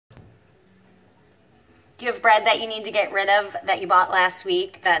Do you have bread that you need to get rid of that you bought last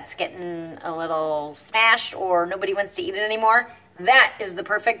week that's getting a little smashed or nobody wants to eat it anymore? That is the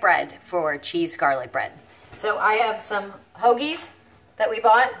perfect bread for cheese garlic bread. So I have some hoagies that we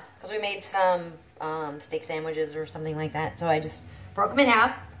bought because we made some steak sandwiches or something like that. So I just broke them in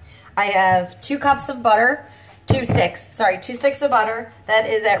half. I have 2 cups of butter, 2 sticks of butter that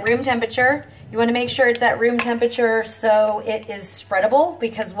is at room temperature. You want to make sure it's at room temperature so it is spreadable,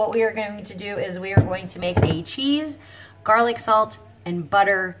 because what we are going to do is we are going to make a cheese, garlic salt, and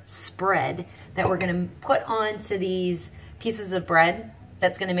butter spread that we're going to put onto these pieces of bread.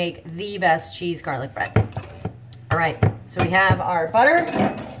 That's going to make the best cheese garlic bread. All right, so we have our butter.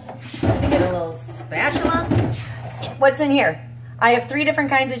 Let me get a little spatula. What's in here? I have 3 different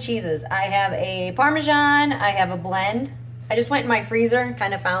kinds of cheeses. I have a Parmesan, I have a blend. I just went in my freezer and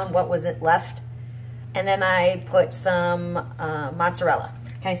kind of found what was left. And then I put some mozzarella.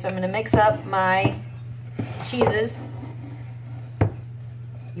 Okay, so I'm gonna mix up my cheeses.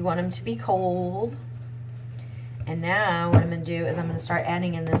 You want them to be cold. And now what I'm gonna do is I'm gonna start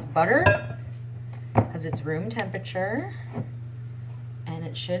adding in this butter because it's room temperature and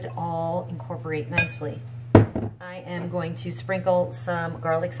it should all incorporate nicely. I am going to sprinkle some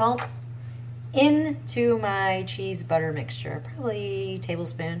garlic salt into my cheese butter mixture, probably a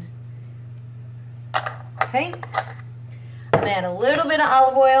tablespoon. Okay, I'm gonna add a little bit of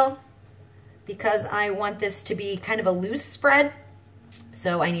olive oil because I want this to be kind of a loose spread,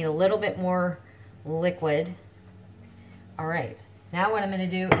 so I need a little bit more liquid. All right, now what I'm gonna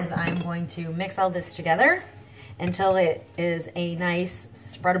do is I'm going to mix all this together until it is a nice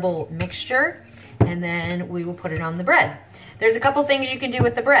spreadable mixture, and then we will put it on the bread. There's a couple things you can do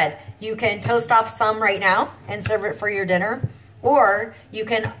with the bread. You can toast off some right now and serve it for your dinner, or you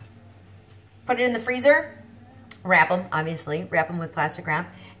can put it in the freezer, wrap them, obviously, wrap them with plastic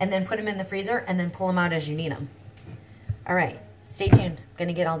wrap, and then put them in the freezer and then pull them out as you need them. All right, stay tuned. I'm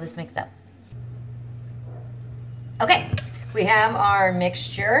gonna get all this mixed up. Okay, we have our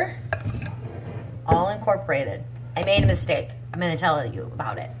mixture all incorporated. I made a mistake. I'm gonna tell you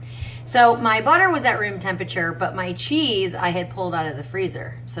about it. So my butter was at room temperature, but my cheese I had pulled out of the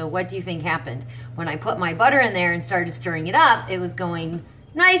freezer. So what do you think happened? When I put my butter in there and started stirring it up, it was going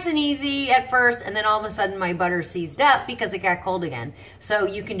nice and easy at first, and then all of a sudden my butter seized up because it got cold again. So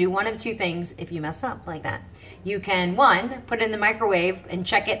you can do one of 2 things if you mess up like that. You can, 1, put it in the microwave and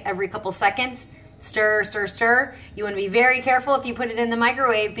check it every couple seconds. Stir, stir, stir. You want to be very careful if you put it in the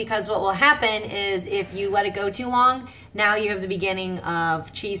microwave, because what will happen is if you let it go too long, now you have the beginning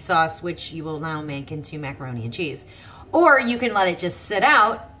of cheese sauce, which you will now make into macaroni and cheese. Or you can let it just sit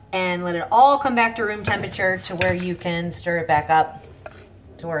out and let it all come back to room temperature to where you can stir it back up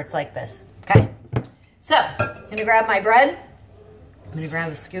to where it's like this. Okay, so I'm gonna grab my bread. I'm gonna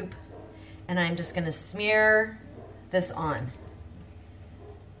grab a scoop and I'm just gonna smear this on.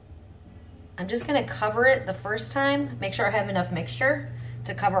 I'm just gonna cover it the first time, make sure I have enough mixture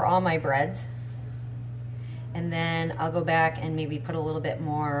to cover all my breads. And then I'll go back and maybe put a little bit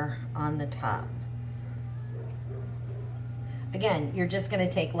more on the top. Again, you're just gonna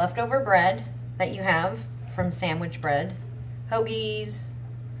take leftover bread that you have from sandwich bread, hoagies,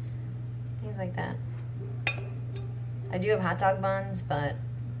 things like that. I do have hot dog buns, but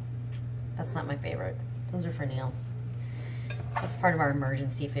that's not my favorite. Those are for Neil. That's part of our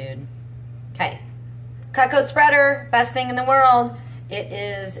emergency food. Okay, Cutco spreader, best thing in the world. It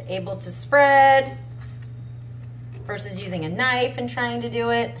is able to spread versus using a knife and trying to do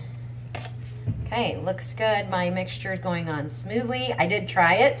it. Okay, looks good. My mixture is going on smoothly. I did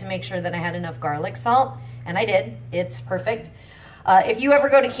try it to make sure that I had enough garlic salt, and I did. It's perfect. If you ever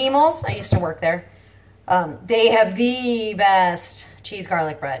go to Kemel's, I used to work there, they have the best cheese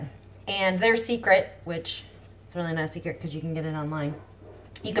garlic bread. And their secret, which it's really not a secret because you can get it online,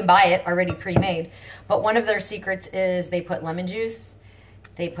 you can buy it already pre-made, but one of their secrets is they put lemon juice,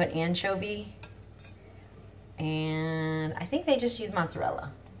 they put anchovy, and I think they just use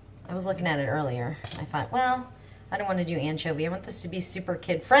mozzarella. I was looking at it earlier. I thought, well, I don't want to do anchovy. I want this to be super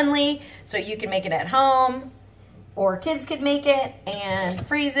kid-friendly, so you can make it at home, or kids could make it and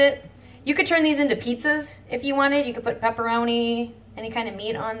freeze it. You could turn these into pizzas if you wanted. You could put pepperoni, any kind of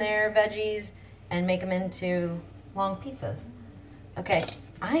meat on there, veggies, and make them into long pizzas. Okay,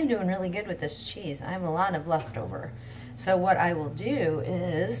 I'm doing really good with this cheese. I have a lot of leftover. So what I will do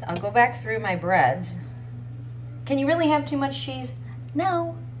is I'll go back through my breads. Can you really have too much cheese?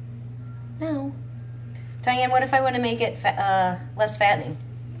 No. No. Diane, what if I want to make it less fattening?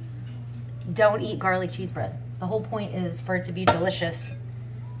 Don't eat garlic cheese bread. The whole point is for it to be delicious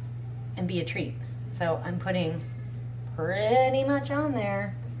and be a treat. So I'm putting pretty much on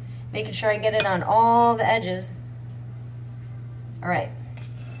there. Making sure I get it on all the edges. All right.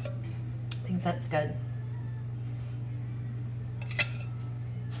 I think that's good.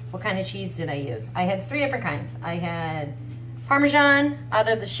 What kind of cheese did I use? I had 3 different kinds. I had Parmesan out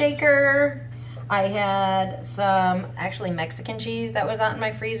of the shaker. I had some actually Mexican cheese that was out in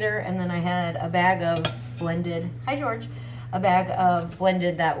my freezer. And then I had a bag of blended, hi George, a bag of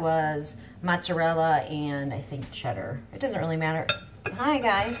blended that was mozzarella and I think cheddar. It doesn't really matter. Hi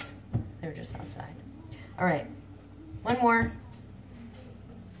guys. They're just outside. All right, one more.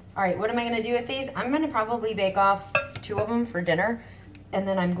 All right, what am I gonna do with these? I'm gonna probably bake off 2 of them for dinner, and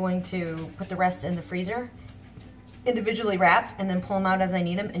then I'm going to put the rest in the freezer, individually wrapped, and then pull them out as I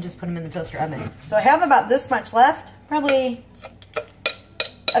need them and just put them in the toaster oven. So I have about this much left, probably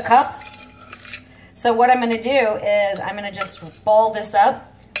a cup. So what I'm gonna do is I'm gonna just ball this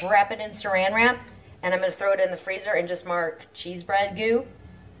up, wrap it in saran wrap, and I'm gonna throw it in the freezer and just mark cheese bread goo.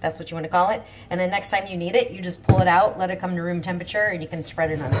 That's what you want to call it. And then next time you need it, you just pull it out, let it come to room temperature, and you can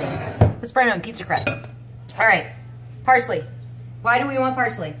spread it on things. Let's spread it on pizza crust. All right, parsley. Why do we want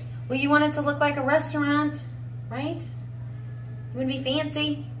parsley? Well, you want it to look like a restaurant, right? You want to be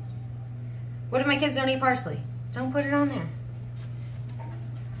fancy. What if my kids don't eat parsley? Don't put it on there.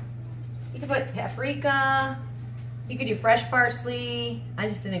 You could put paprika. You could do fresh parsley. I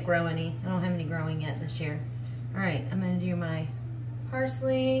just didn't grow any. I don't have any growing yet this year. All right, I'm gonna do my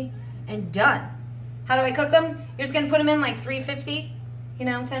parsley and done. How do I cook them? You're just gonna put them in like 350, you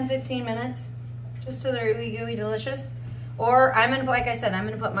know, 10-15 minutes, just so they're ooey gooey delicious. Or I'm gonna, like I said, I'm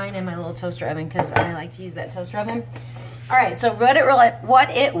gonna put mine in my little toaster oven because I like to use that toaster oven. All right, so what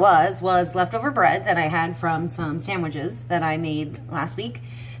it was leftover bread that I had from some sandwiches that I made last week.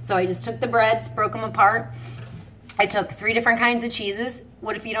 So I just took the breads, broke them apart. I took 3 different kinds of cheeses.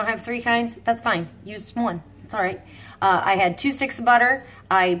 What if you don't have 3 kinds? That's fine. Use 1. It's all right. I had 2 sticks of butter.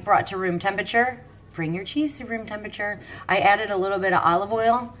 I brought to room temperature. Bring your cheese to room temperature. I added a little bit of olive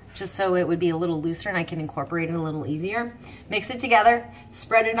oil just so it would be a little looser and I can incorporate it a little easier. Mix it together,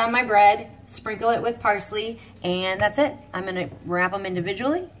 spread it on my bread, sprinkle it with parsley, and that's it. I'm gonna wrap them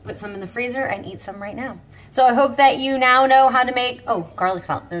individually, put some in the freezer, and eat some right now. So I hope that you now know how to make, oh, garlic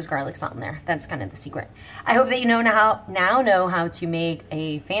salt. There's garlic salt in there. That's kind of the secret. I hope that you now know how to make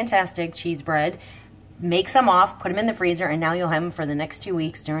a fantastic cheese bread. Make some off, put them in the freezer, and now you'll have them for the next 2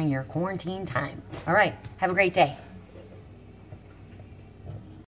 weeks during your quarantine time. All right, have a great day.